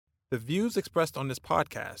The views expressed on this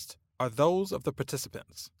podcast are those of the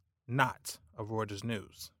participants, not of Reuters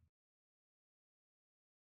News.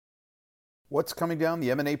 What's coming down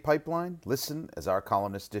the M&A pipeline? Listen as our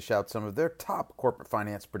columnists dish out some of their top corporate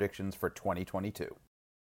finance predictions for 2022.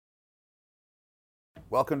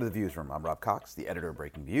 Welcome to the Viewsroom. I'm Rob Cox, the editor of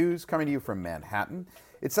Breaking Views, coming to you from Manhattan.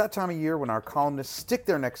 It's that time of year when our columnists stick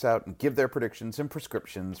their necks out and give their predictions and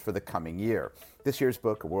prescriptions for the coming year. This year's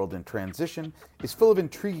book, A World in Transition, is full of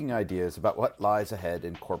intriguing ideas about what lies ahead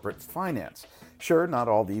in corporate finance. Sure, not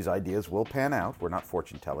all these ideas will pan out. We're not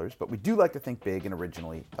fortune tellers, but we do like to think big and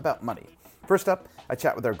originally about money. First up, I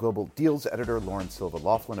chat with our global deals editor, Lauren Silva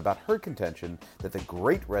Laughlin, about her contention that the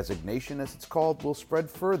Great Resignation, as it's called, will spread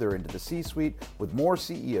further into the C-suite, with more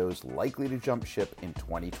CEOs likely to jump ship in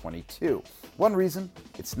 2022. One reason,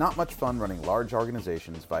 it's not much fun running large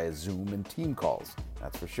organizations via Zoom and team calls,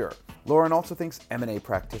 that's for sure. Lauren also thinks M&A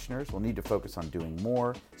practitioners will need to focus on doing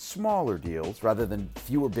more smaller deals rather than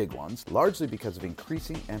fewer big ones, largely because of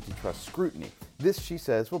increasing antitrust scrutiny. This, she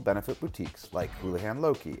says, will benefit boutiques like Houlihan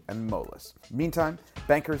Lokey and Moelis. Meantime,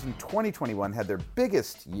 bankers in 2021 had their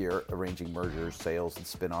biggest year arranging mergers, sales, and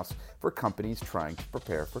spin-offs for companies trying to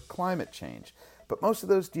prepare for climate change. But most of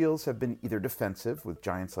those deals have been either defensive, with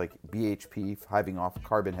giants like BHP hiving off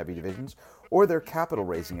carbon-heavy divisions, or their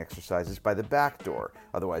capital-raising exercises by the back door,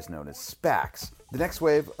 otherwise known as SPACs. The next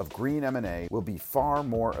wave of green M&A will be far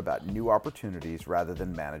more about new opportunities rather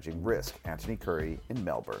than managing risk, Anthony Curry in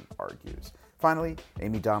Melbourne argues. Finally,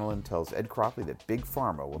 Amy Donnellan tells Ed Cropley that Big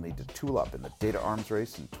Pharma will need to tool up in the data arms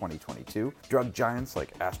race in 2022. Drug giants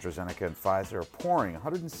like AstraZeneca and Pfizer are pouring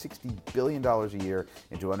 $160 billion a year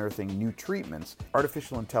into unearthing new treatments.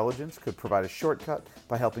 Artificial intelligence could provide a shortcut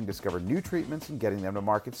by helping discover new treatments and getting them to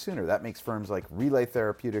market sooner. That makes firms like Relay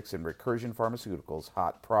Therapeutics and Recursion Pharmaceuticals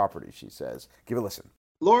hot property, she says. Give a listen.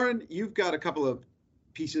 Lauren, you've got a couple of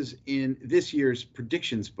pieces in this year's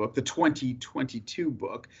predictions book, the 2022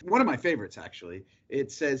 book. One of my favorites, actually.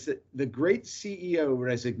 It says that the great CEO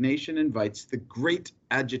resignation invites the great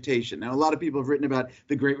agitation. Now, a lot of people have written about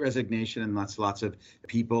the great resignation, and lots of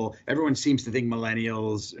people. Everyone seems to think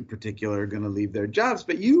millennials in particular are going to leave their jobs.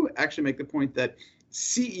 But you actually make the point that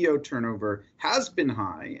CEO turnover has been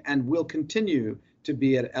high and will continue to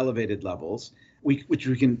be at elevated levels, which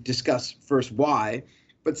we can discuss first why.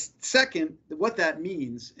 But second, what that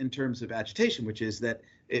means in terms of agitation, which is that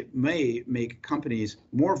it may make companies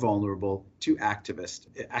more vulnerable to activist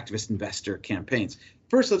investor campaigns.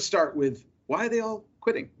 First, let's start with why are they all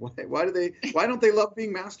quitting? Why don't they love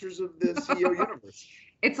being masters of the CEO universe?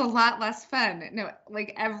 It's a lot less fun. No,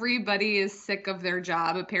 like everybody is sick of their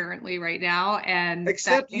job apparently right now, and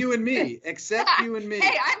except you and me. Except you and me.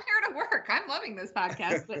 Hey, I'm here to work. I'm loving this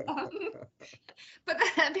podcast, but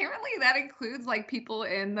apparently that includes like people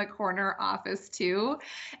in the corner office too.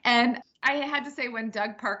 And I had to say, when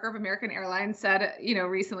Doug Parker of American Airlines said,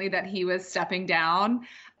 recently that he was stepping down,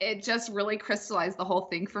 it just really crystallized the whole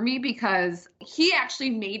thing for me, because he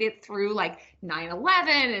actually made it through like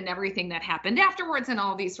 9/11 and everything that happened afterwards and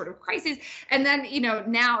all these sort of crises. And then,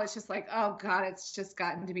 now it's just like, oh God, it's just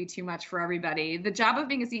gotten to be too much for everybody. The job of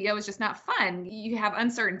being a CEO is just not fun. You have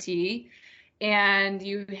uncertainty, and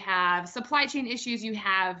you have supply chain issues, you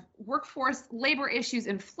have workforce labor issues,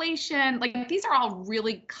 inflation. Like, these are all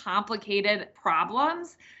really complicated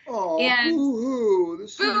problems. Oh, and boo-hoo. The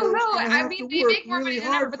CEO's gonna have to work make more really money than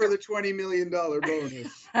hard ever, for the $20 million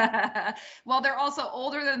bonus. Well, they're also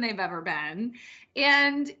older than they've ever been.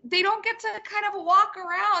 And they don't get to kind of walk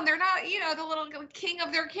around. They're not, the little king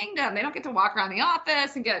of their kingdom. They don't get to walk around the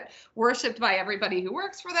office and get worshipped by everybody who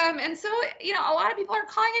works for them. And so, a lot of people are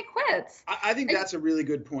calling it quits. I think that's a really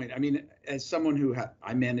good point. I mean, as someone who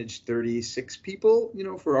I manage 36 people,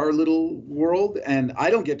 for our little world, and I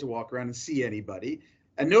don't get to walk around and see anybody,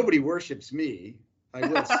 and nobody worships me, I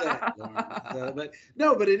will say.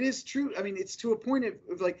 But it is true. I mean, it's to a point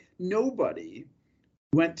of like nobody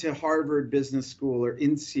went to Harvard Business School or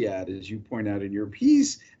INSEAD, as you point out in your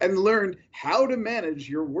piece, and learned how to manage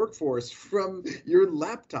your workforce from your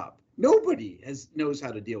laptop. Nobody knows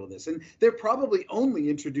how to deal with this. And they're probably only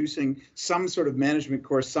introducing some sort of management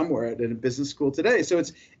course somewhere at a business school today. So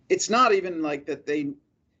it's not even like that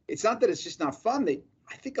it's not that it's just not fun.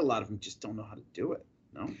 I think a lot of them just don't know how to do it.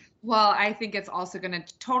 No? Well, I think it's also going to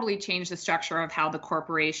totally change the structure of how the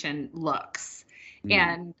corporation looks.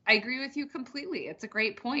 And I agree with you completely. It's a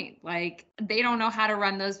great point. Like, they don't know how to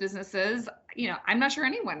run those businesses. I'm not sure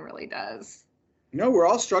anyone really does. No, we're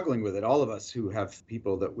all struggling with it. All of us who have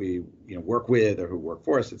people that we work with or who work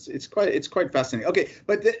for us. It's quite fascinating. Okay,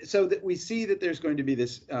 but so that we see that there's going to be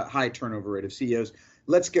this high turnover rate of CEOs.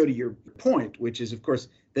 let's go to your point, which is, of course,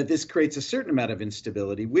 that this creates a certain amount of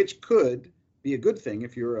instability, which could be a good thing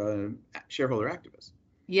if you're a shareholder activist.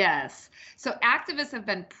 Yes. So activists have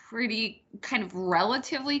been pretty kind of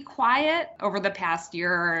relatively quiet over the past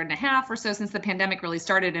year and a half or so since the pandemic really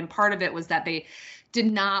started. And part of it was that they did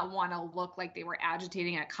not want to look like they were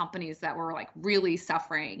agitating at companies that were like really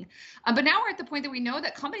suffering. But now we're at the point that we know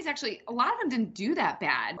that companies actually, a lot of them didn't do that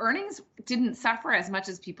bad. Earnings didn't suffer as much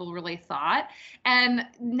as people really thought. And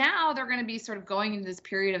now they're going to be sort of going into this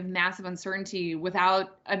period of massive uncertainty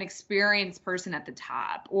without an experienced person at the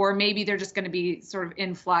top. Or maybe they're just going to be sort of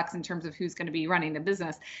in flux in terms of who's going to be running the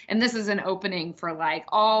business. And this is an opening for like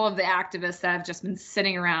all of the activists that have just been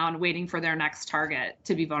sitting around waiting for their next target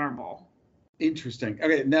to be vulnerable. Interesting.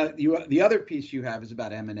 Okay, now the other piece you have is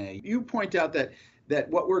about M&A. You point out that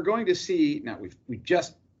what we're going to see now, we've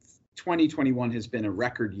just 2021 has been a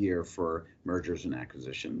record year for mergers and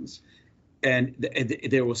acquisitions, and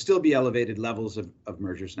there will still be elevated levels of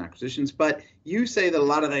mergers and acquisitions. But you say that a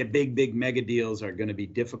lot of the big mega deals are going to be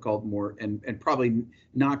difficult, and probably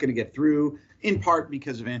not going to get through, in part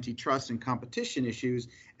because of antitrust and competition issues,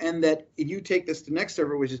 and that you take this to the next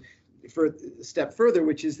level, which is for a step further,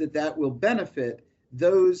 which is that will benefit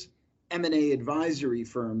those M&A advisory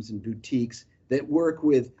firms and boutiques that work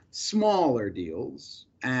with smaller deals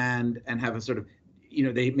and have a sort of,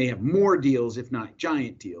 they may have more deals, if not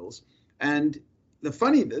giant deals. And the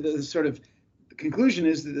sort of conclusion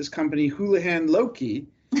is that this company, Houlihan Lokey,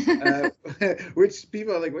 which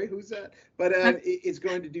people are like, wait, who's that? But it's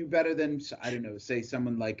going to do better than, I don't know, say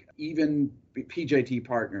someone like even PJT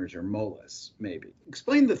Partners or Moelis, maybe.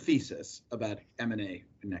 Explain the thesis about M&A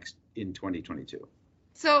next in 2022.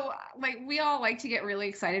 So like we all like to get really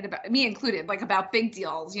excited about, me included, like about big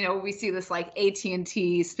deals. We see this like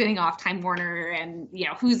AT&T spinning off Time Warner and,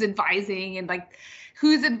 who's advising and like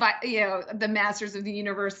who's the masters of the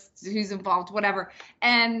universe, who's involved, whatever.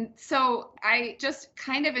 And so I just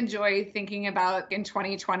kind of enjoy thinking about in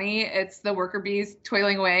 2020, it's the worker bees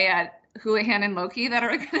toiling away at Houlihan and Lokey that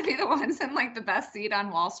are going to be the ones in like the best seat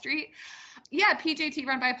on Wall Street. Yeah, PJT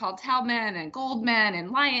run by Paul Taubman and Goldman and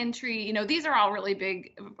LionTree, these are all really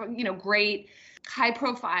big, great high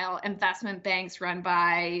profile investment banks run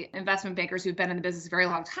by investment bankers who've been in the business a very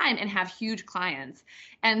long time and have huge clients.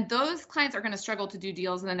 And those clients are going to struggle to do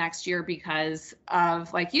deals in the next year because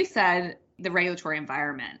of, like you said, the regulatory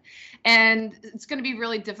environment. And it's going to be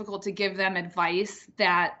really difficult to give them advice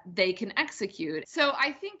that they can execute. So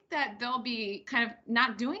I think that they'll be kind of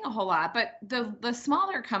not doing a whole lot, but the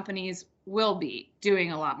smaller companies will be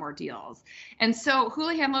doing a lot more deals. And so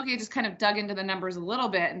Houlihan Lokey just kind of dug into the numbers a little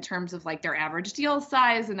bit in terms of like their average deal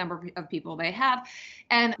size, the number of people they have.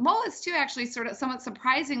 And Moelis too actually sort of somewhat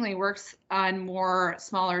surprisingly works on more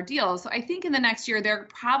smaller deals. So I think in the next year, they're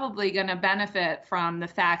probably going to benefit from the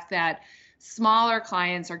fact that smaller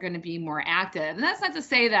clients are going to be more active. And that's not to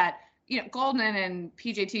say that Goldman and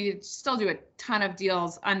PJT still do a ton of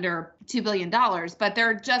deals under $2 billion, but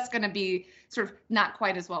they're just going to be sort of not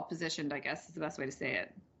quite as well positioned, I guess is the best way to say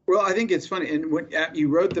it. Well, I think it's funny. And when you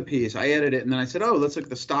wrote the piece, I edited it, and then I said, let's look at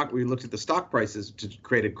the stock. We looked at the stock prices to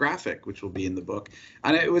create a graphic, which will be in the book.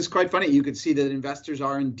 And it was quite funny. You could see that investors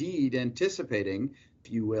are indeed anticipating,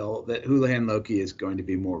 if you will, that Houlihan Lokey is going to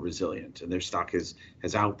be more resilient, and their stock has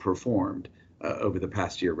outperformed over the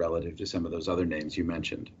past year relative to some of those other names you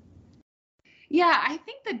mentioned. Yeah, I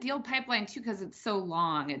think the deal pipeline too, because it's so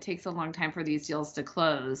long, it takes a long time for these deals to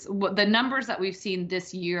close. The numbers that we've seen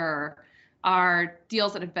this year are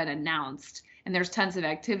deals that have been announced, and there's tons of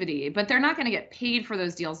activity, but they're not going to get paid for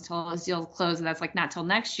those deals until those deals close. And that's like not till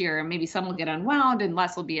next year. And maybe some will get unwound and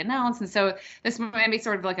less will be announced. And so this might be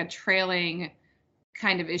sort of like a trailing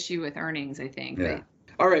kind of issue with earnings, I think. Yeah.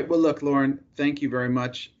 All right. Well, look, Lauren, thank you very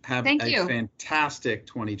much. Have a fantastic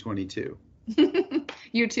 2022.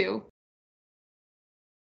 You too.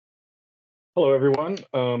 Hello, everyone.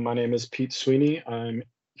 My name is Pete Sweeney. I'm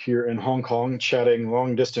here in Hong Kong chatting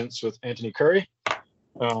long distance with Anthony Curry,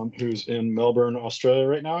 who's in Melbourne, Australia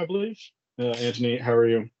right now, I believe. Anthony, how are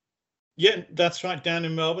you? Yeah, that's right. Down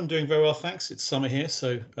in Melbourne, doing very well, thanks. It's summer here,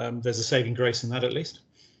 so there's a saving grace in that at least.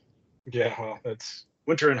 Yeah, well, it's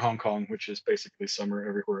winter in Hong Kong, which is basically summer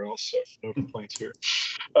everywhere else, so no complaints here.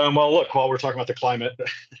 Well, look, while we're talking about the climate,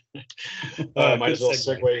 might as well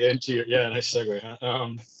segue into nice segue.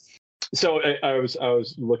 Huh? So I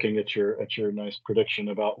was looking at your nice prediction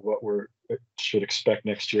about what we should expect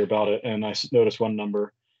next year about it, and I noticed one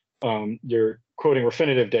number. You're quoting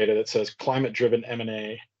Refinitiv data that says climate-driven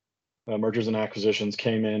M&A mergers and acquisitions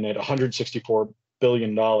came in at $164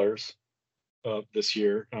 billion this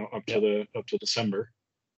year up to December.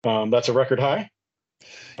 That's a record high.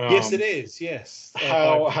 Yes, it is. Yes.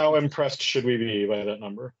 How impressed should we be by that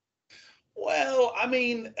number? Well, I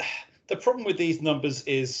mean, the problem with these numbers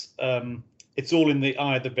is it's all in the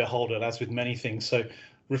eye of the beholder, as with many things. So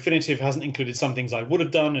Refinitiv hasn't included some things I would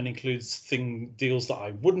have done and includes deals that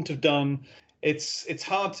I wouldn't have done. It's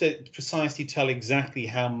hard to precisely tell exactly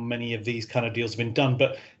how many of these kind of deals have been done,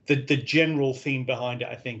 but the general theme behind it,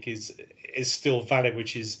 I think, is still valid,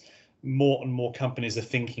 which is more and more companies are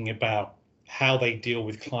thinking about how they deal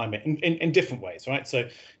with climate in different ways, right? So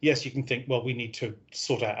yes, you can think, well, we need to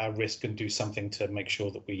sort out our risk and do something to make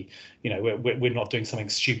sure that we're not doing something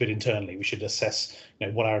stupid internally. We should assess,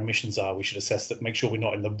 what our emissions are. We should assess that, make sure we're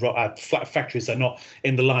not in our factories are not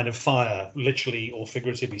in the line of fire, literally or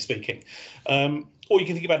figuratively speaking. Or you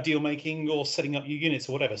can think about deal making or setting up new units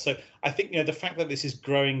or whatever. So I think the fact that this is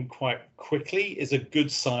growing quite quickly is a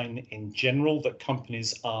good sign in general that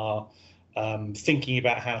companies are thinking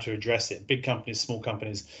about how to address it. Big companies, small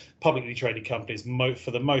companies, publicly traded companies,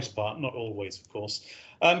 for the most part, not always, of course.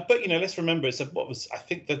 But let's remember, I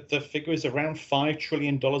think that the figure is around $5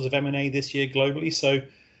 trillion of M&A this year globally. So,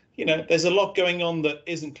 there's a lot going on that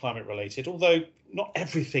isn't climate related, although not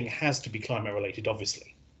everything has to be climate related,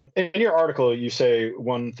 obviously. In your article, you say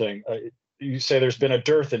one thing. You say there's been a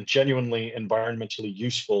dearth in genuinely environmentally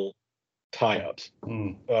useful tie-ups.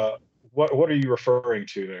 What are you referring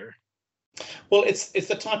to there? Well, it's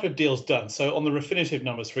the type of deals done. So on the Refinitiv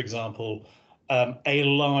numbers, for example, a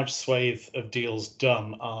large swathe of deals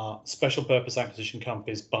done are special purpose acquisition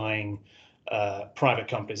companies buying private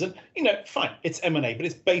companies. And, fine, it's M&A, but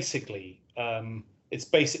it's basically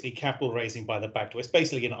capital raising by the back door. It's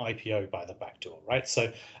basically an IPO by the back door, right?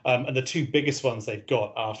 So, and the two biggest ones they've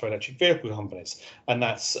got are for electric vehicle companies. And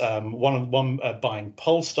that's one buying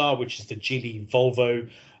Polestar, which is the Geely Volvo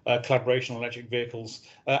collaboration on electric vehicles,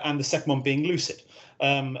 and the second one being Lucid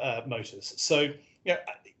Motors. So,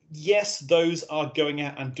 yes, those are going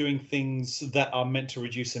out and doing things that are meant to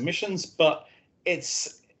reduce emissions, but it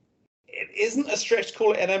isn't a stretch to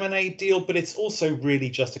call it an M&A deal, but it's also really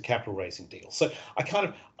just a capital raising deal. So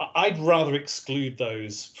I'd rather exclude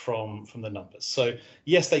those from the numbers. So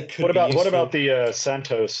yes, they could. What about the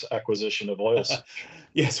Santos acquisition of oil?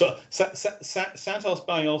 Yes, well, Santos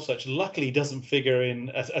buying oil such luckily doesn't figure in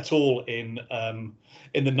at all in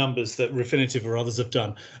the numbers that Refinitiv or others have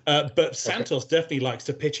done. But Santos definitely likes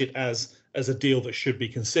to pitch it as a deal that should be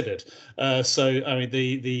considered. So, I mean,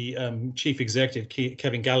 the chief executive,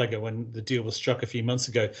 Kevin Gallagher, when the deal was struck a few months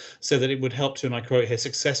ago, said that it would help to, and I quote here,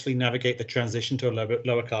 successfully navigate the transition to a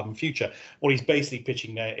lower carbon future. What he's basically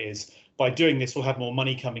pitching there is, by doing this, we'll have more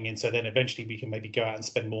money coming in. So then eventually we can maybe go out and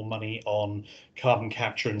spend more money on carbon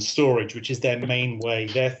capture and storage, which is their main way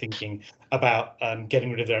they're thinking about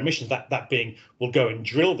getting rid of their emissions. That being, we'll go and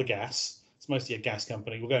drill the gas. It's mostly a gas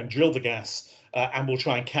company. We'll go and drill the gas and we'll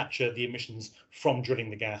try and capture the emissions from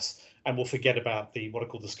drilling the gas. And we'll forget about what are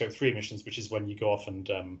called the Scope 3 emissions, which is when you go off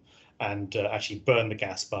and actually burn the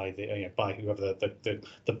gas by whoever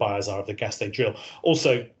the buyers are of the gas they drill.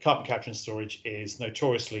 Also, carbon capture and storage is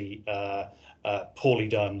notoriously poorly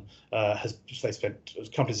done.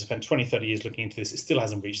 Companies have spent 20, 30 years looking into this. It still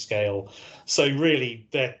hasn't reached scale. So really,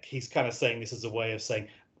 he's kind of saying this as a way of saying,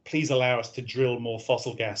 please allow us to drill more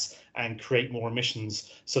fossil gas and create more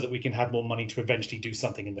emissions so that we can have more money to eventually do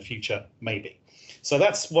something in the future, maybe. So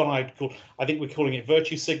that's what I'd call, I think we're calling it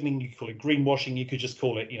virtue signaling, you could call it greenwashing, you could just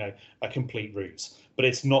call it, a complete ruse. But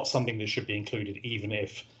it's not something that should be included, even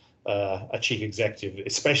if a chief executive,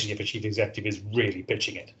 especially if a chief executive is really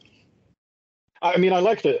pitching it. I mean, I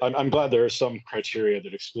like that. I'm glad there is some criteria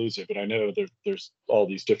that excludes it, but I know there's all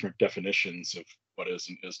these different definitions of what is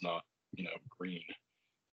and is not, green.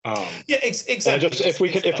 Exactly. Just if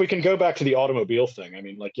we can go back to the automobile thing, I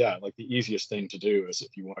mean, the easiest thing to do is,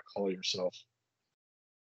 if you want to call yourself,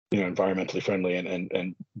 environmentally friendly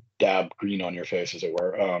and dab green on your face, as it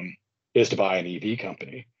were, is to buy an EV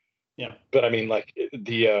company. Yeah. But I mean,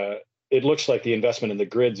 it looks like the investment in the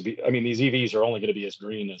grids. These EVs are only going to be as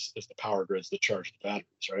green as the power grids that charge the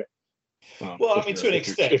batteries, right? Well, to an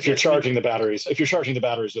extent. If you're charging the batteries,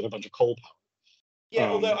 with a bunch of coal power.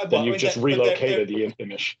 Yeah, then you've just relocated the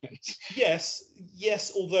emissions. Yes.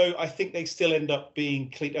 Although I think they still end up being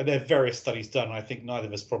clean. There are various studies done. I think neither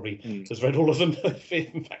of us probably has read all of them.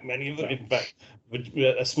 In fact, many of them. In fact,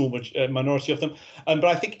 a small minority of them. But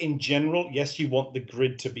I think in general, yes, you want the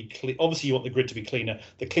grid to be clean. Obviously, you want the grid to be cleaner.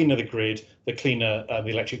 The cleaner the grid, the cleaner the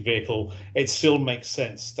electric vehicle. It still makes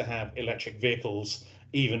sense to have electric vehicles,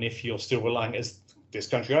 even if you're still relying, as this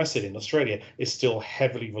country I sit in, Australia, is still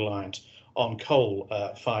heavily reliant on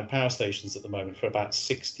coal-fired power stations at the moment for about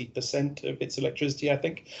 60% of its electricity, I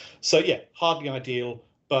think. So yeah, hardly ideal,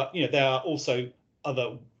 but there are also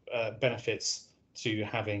other benefits to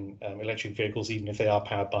having electric vehicles, even if they are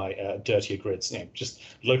powered by dirtier grids. Just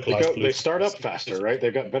localized pollution. They start up faster, right?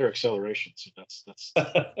 They've got better acceleration, so that's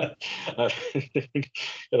got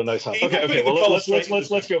a nice house. Okay. Well,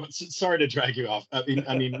 let's go. Sorry to drag you off.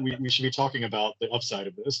 I mean, we should be talking about the upside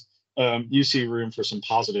of this. You see room for some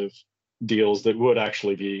positive deals that would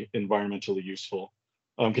actually be environmentally useful.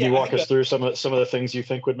 Can you walk us through some of the things you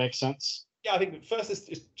think would make sense? Yeah, I think first is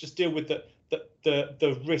just deal with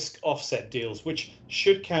the risk offset deals, which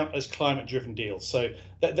should count as climate-driven deals. So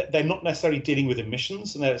they're not necessarily dealing with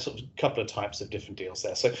emissions, and there are sort of a couple of types of different deals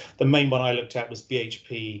there. So the main one I looked at was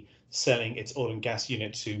BHP selling its oil and gas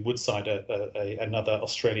unit to Woodside, another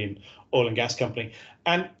Australian oil and gas company.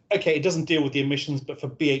 And okay, it doesn't deal with the emissions, but for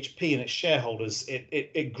BHP and its shareholders,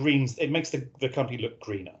 it makes the company look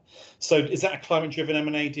greener. So is that a climate-driven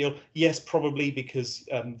M&A deal? Yes, probably, because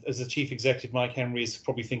as the chief executive, Mike Henry, is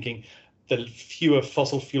probably thinking the fewer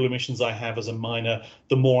fossil fuel emissions I have as a miner,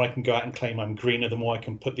 the more I can go out and claim I'm greener, the more I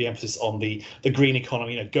can put the emphasis on the green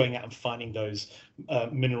economy, going out and finding those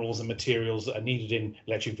minerals and materials that are needed in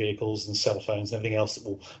electric vehicles and cell phones and everything else that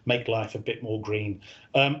will make life a bit more green.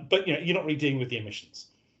 But you're not really dealing with the emissions.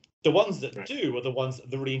 The ones that do are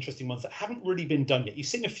the really interesting ones that haven't really been done yet. You've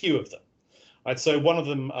seen a few of them. Right, so one of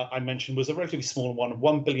them I mentioned was a relatively small one, a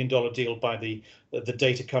 $1 billion deal by the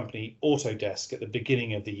data company Autodesk at the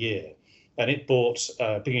beginning of the year. And it bought,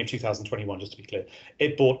 beginning of 2021, just to be clear,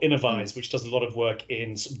 it bought Innovise, which does a lot of work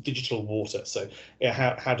in digital water. So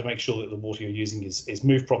how to make sure that the water you're using is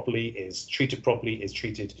moved properly, is treated properly, is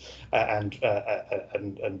treated and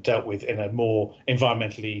dealt with in a more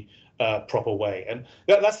environmentally proper way. And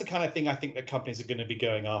that's the kind of thing I think that companies are going to be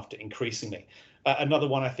going after increasingly. Another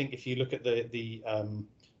one, I think, if you look at the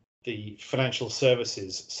financial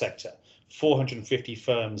services sector, 450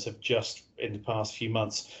 firms have just in the past few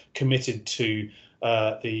months committed to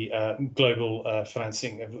the global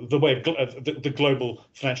financing, the global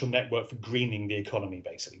financial network for greening the economy,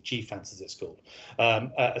 basically GFANS as it's called,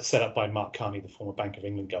 set up by Mark Carney, the former Bank of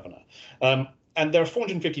England governor. And there are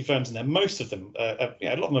 450 firms in there. Most of them, a lot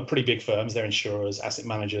of them are pretty big firms. They're insurers, asset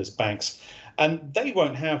managers, banks, and they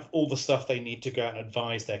won't have all the stuff they need to go out and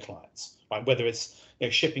advise their clients, right? Whether it's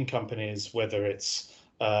shipping companies, whether it's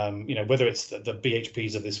whether it's the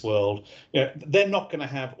BHPs of this world, they're not going to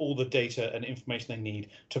have all the data and information they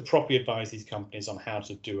need to properly advise these companies on how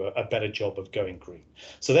to do a better job of going green.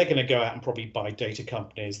 So they're going to go out and probably buy data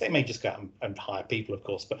companies. They may just go out and hire people, of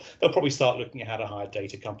course, but they'll probably start looking at how to hire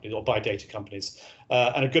data companies or buy data companies.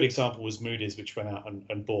 And a good example was Moody's, which went out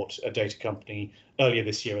and bought a data company earlier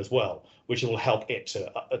this year as well, which will help it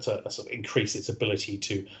to sort of increase its ability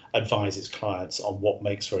to advise its clients on what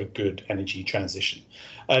makes for a good energy transition.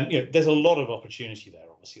 And there's a lot of opportunity there.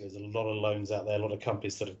 Obviously, there's a lot of loans out there, a lot of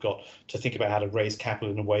companies that have got to think about how to raise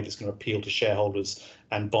capital in a way that's going to appeal to shareholders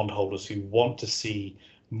and bondholders who want to see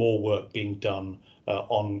more work being done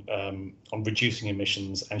on reducing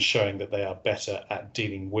emissions and showing that they are better at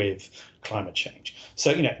dealing with climate change.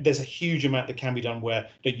 So there's a huge amount that can be done where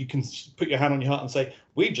you can put your hand on your heart and say,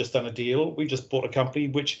 we've just done a deal, we just bought a company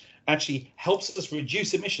which actually helps us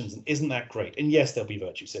reduce emissions, and isn't that great? And yes, there'll be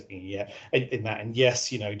virtue signaling in that. And yes,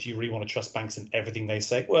 do you really want to trust banks in everything they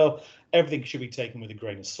say? Well, everything should be taken with a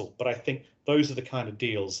grain of salt. But I think those are the kind of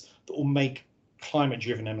deals that will make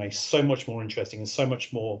climate-driven M&A so much more interesting and so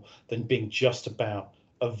much more than being just about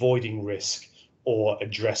avoiding risk or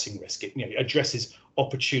addressing risk. It addresses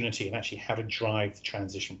opportunity and actually how to drive the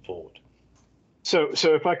transition forward. So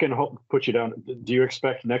if I can put you down, do you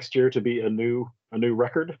expect next year to be a new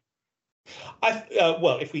record?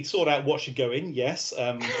 Well, if we sort out what should go in, yes.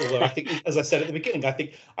 Although I think, as I said at the beginning, I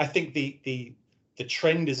think the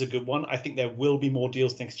trend is a good one. I think there will be more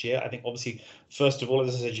deals next year. I think obviously, first of all,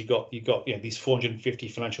 as I said, you got these 450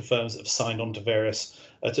 financial firms that have signed on to various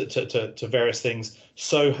to various things.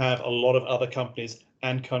 So have a lot of other companies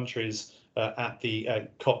and countries at the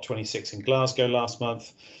COP26 in Glasgow last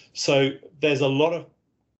month. So there's a lot of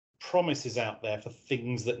promises out there for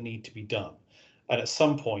things that need to be done, and at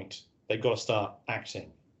some point they've got to start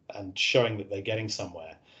acting and showing that they're getting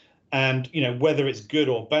somewhere. And whether it's good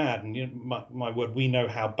or bad, and my word, we know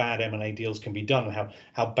how bad M&A deals can be done, and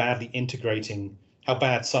how bad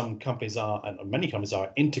some companies are, and many companies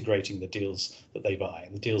are integrating the deals that they buy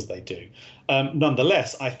and the deals they do.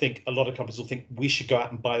 Nonetheless, I think a lot of companies will think we should go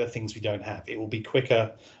out and buy the things we don't have. It will be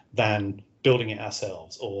quicker than building it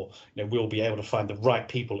ourselves, or we'll be able to find the right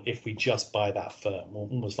people if we just buy that firm,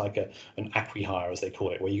 almost like an acqui-hire, as they call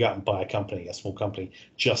it, where you go out and buy a company, a small company,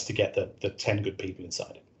 just to get the 10 good people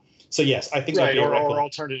inside it. So yes, I think right, or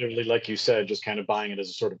alternatively, like you said, just kind of buying it as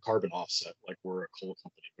a sort of carbon offset, like we're a coal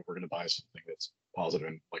company, but we're going to buy something that's positive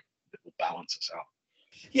and like it will balance us out.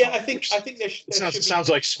 Yeah, I think sounds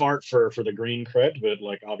like smart for the green cred, but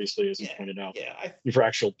like obviously, as you pointed out, for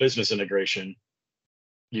actual business integration,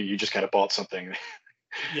 you just kind of bought something.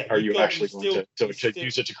 Yeah, are you actually going to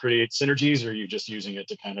use it to create synergies, or are you just using it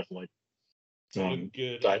to kind of like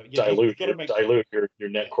dilute your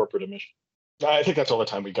net corporate emission? I think that's all the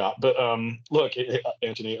time we got. But look,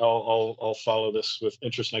 Anthony, I'll follow this with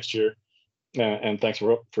interest next year, and thanks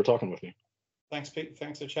for talking with me. Thanks, Pete.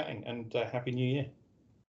 Thanks for chatting, and Happy New Year.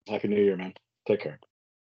 Happy New Year, man. Take care.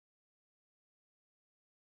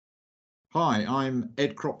 Hi, I'm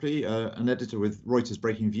Ed Cropley, an editor with Reuters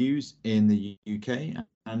Breaking Views in the UK,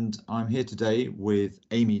 and I'm here today with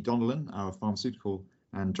Amy Donnellan, our pharmaceutical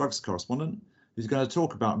and drugs correspondent, who's going to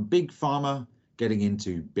talk about big pharma getting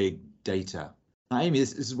into big data. Now, Amy,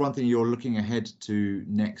 this is one thing you're looking ahead to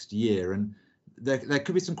next year, and there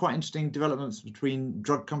could be some quite interesting developments between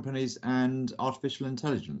drug companies and artificial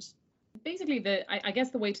intelligence. Basically, I guess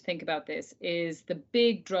the way to think about this is the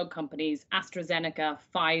big drug companies, AstraZeneca,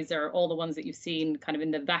 Pfizer, all the ones that you've seen kind of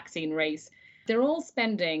in the vaccine race, they're all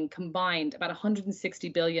spending combined about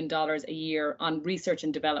 $160 billion a year on research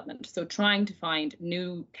and development. So trying to find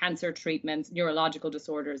new cancer treatments, neurological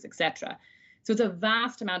disorders, etc. So it's a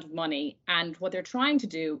vast amount of money. And what they're trying to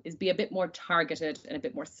do is be a bit more targeted and a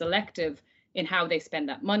bit more selective in how they spend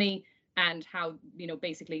that money, and how,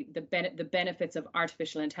 basically the benefits of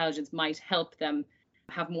artificial intelligence might help them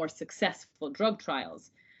have more successful drug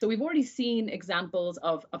trials. So we've already seen examples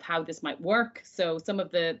of how this might work. So some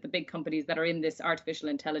of the big companies that are in this artificial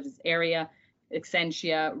intelligence area,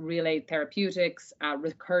 Exscientia, Relay Therapeutics,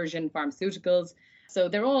 Recursion Pharmaceuticals. So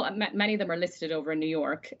they're all, many of them are listed over in New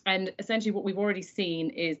York. And essentially what we've already seen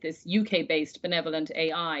is this UK-based benevolent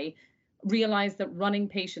AI realize that running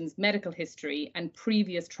patients' medical history and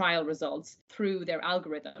previous trial results through their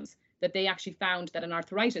algorithms, that they actually found that an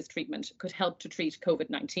arthritis treatment could help to treat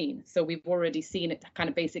COVID-19. So we've already seen it kind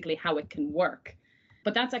of basically how it can work.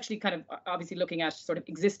 But that's actually kind of obviously looking at sort of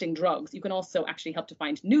existing drugs. You can also actually help to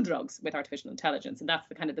find new drugs with artificial intelligence. And that's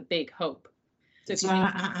the kind of the big hope. So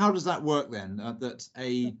how does that work then? That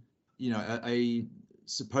a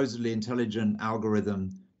supposedly intelligent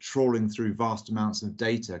algorithm trawling through vast amounts of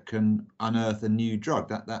data can unearth a new drug.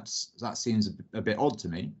 That seems a bit odd to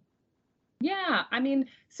me. Yeah,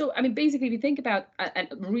 basically, if you think about a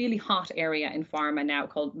really hot area in pharma now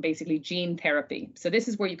called basically gene therapy. So this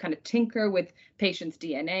is where you kind of tinker with patients'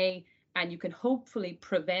 DNA, and you can hopefully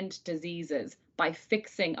prevent diseases by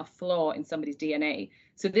fixing a flaw in somebody's DNA.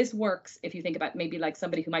 So this works if you think about maybe like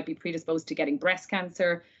somebody who might be predisposed to getting breast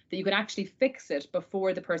cancer, that you could actually fix it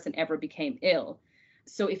before the person ever became ill.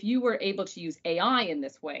 So if you were able to use AI in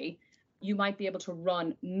this way, you might be able to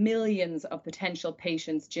run millions of potential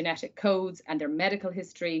patients' genetic codes and their medical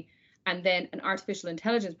history, and then an artificial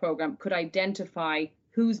intelligence program could identify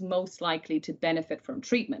who's most likely to benefit from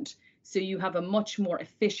treatment. So you have a much more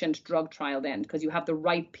efficient drug trial then, because you have the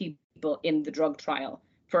right people in the drug trial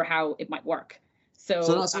for how it might work. So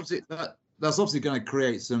that's obviously going to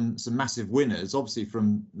create some massive winners. Obviously,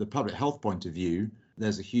 from the public health point of view,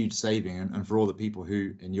 there's a huge saving, and for all the people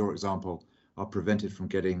who, in your example, are prevented from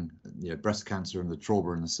getting breast cancer and the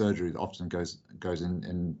trauma and the surgery that often goes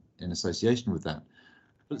in association with that.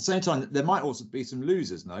 But at the same time, there might also be some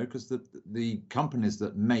losers, no? Because the companies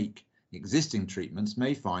that make existing treatments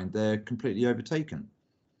may find they're completely overtaken.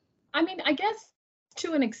 I guess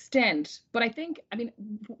to an extent, but if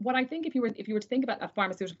you were to think about a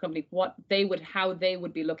pharmaceutical company, how they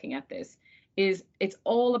would be looking at this is it's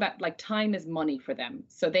all about, like, time is money for them.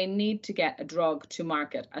 So they need to get a drug to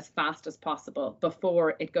market as fast as possible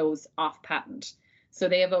before it goes off patent. So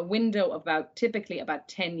they have a window of typically about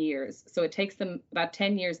 10 years. So it takes them about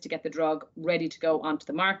 10 years to get the drug ready to go onto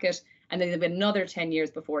the market, and then they have another 10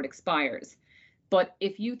 years before it expires. But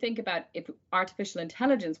if you think about if artificial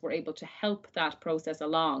intelligence were able to help that process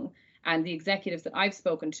along, and the executives that I've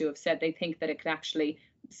spoken to have said they think that it could actually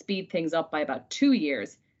speed things up by about 2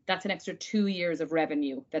 years, that's an extra 2 years of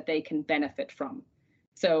revenue that they can benefit from.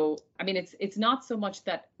 So, it's not so much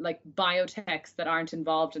that like biotechs that aren't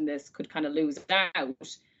involved in this could kind of lose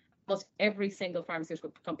out. Almost every single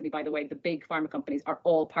pharmaceutical company, by the way, the big pharma companies are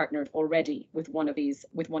all partnered already with one of these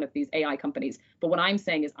AI companies. But what I'm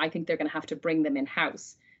saying is I think they're going to have to bring them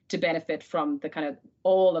in-house to benefit from the kind of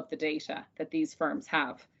all of the data that these firms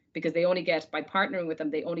have, because they only get, by partnering with them,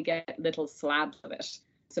 they only get little slabs of it.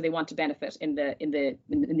 So they want to benefit in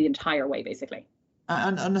the entire way, basically.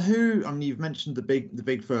 And who? You've mentioned the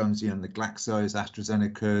big firms, the Glaxos,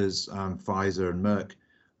 AstraZeneca's, Pfizer, and Merck.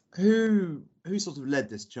 who sort of led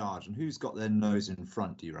this charge, and who's got their nose in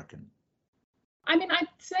front, do you reckon? I mean, I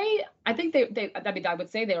would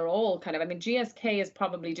say they're all kind of, I mean, GSK is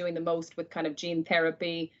probably doing the most with kind of gene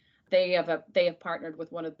therapy. They have partnered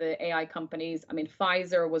with one of the AI companies. I mean,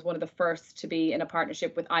 Pfizer was one of the first to be in a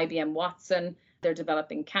partnership with IBM Watson. They're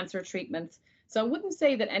developing cancer treatments. So I wouldn't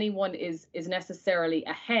say that anyone is necessarily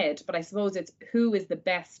ahead, but I suppose it's who is the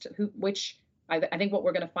best, I think what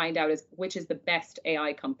we're going to find out is which is the best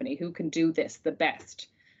AI company, who can do this the best.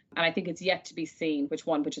 And I think it's yet to be seen which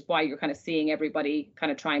one, which is why you're kind of seeing everybody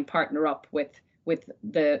kind of try and partner up with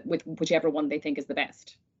whichever one they think is the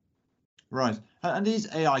best. Right. And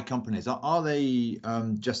these AI companies, are they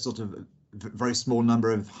just sort of a very small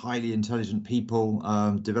number of highly intelligent people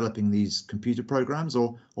developing these computer programs,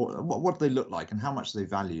 or what do they look like and how much are they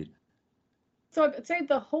valued? So I'd say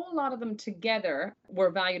the whole lot of them together were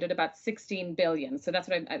valued at about 16 billion. So that's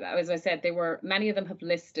what as I said, many of them have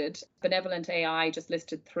listed. Benevolent AI just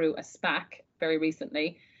listed through a SPAC very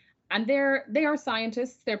recently. And they are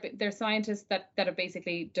scientists. They're scientists that have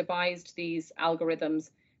basically devised these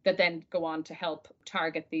algorithms that then go on to help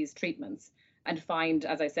target these treatments and find,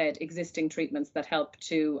 as I said, existing treatments that help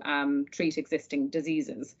to treat existing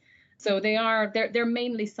diseases. So they're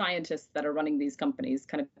mainly scientists that are running these companies,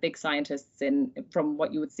 kind of big scientists from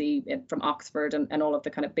what you would see from Oxford and all of the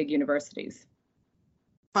kind of big universities.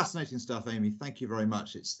 Fascinating stuff, Amy. Thank you very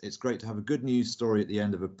much. It's great to have a good news story at the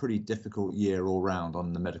end of a pretty difficult year all round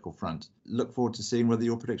on the medical front. Look forward to seeing whether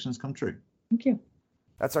your predictions come true. Thank you.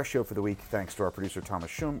 That's our show for the week. Thanks to our producer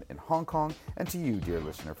Thomas Schum in Hong Kong, and to you, dear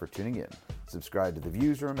listener, for tuning in. Subscribe to the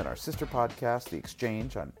Viewsroom and our sister podcast, The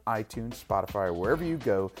Exchange, on iTunes, Spotify, or wherever you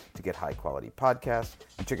go to get high-quality podcasts.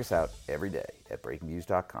 And check us out every day at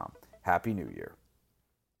breakingviews.com. Happy New Year.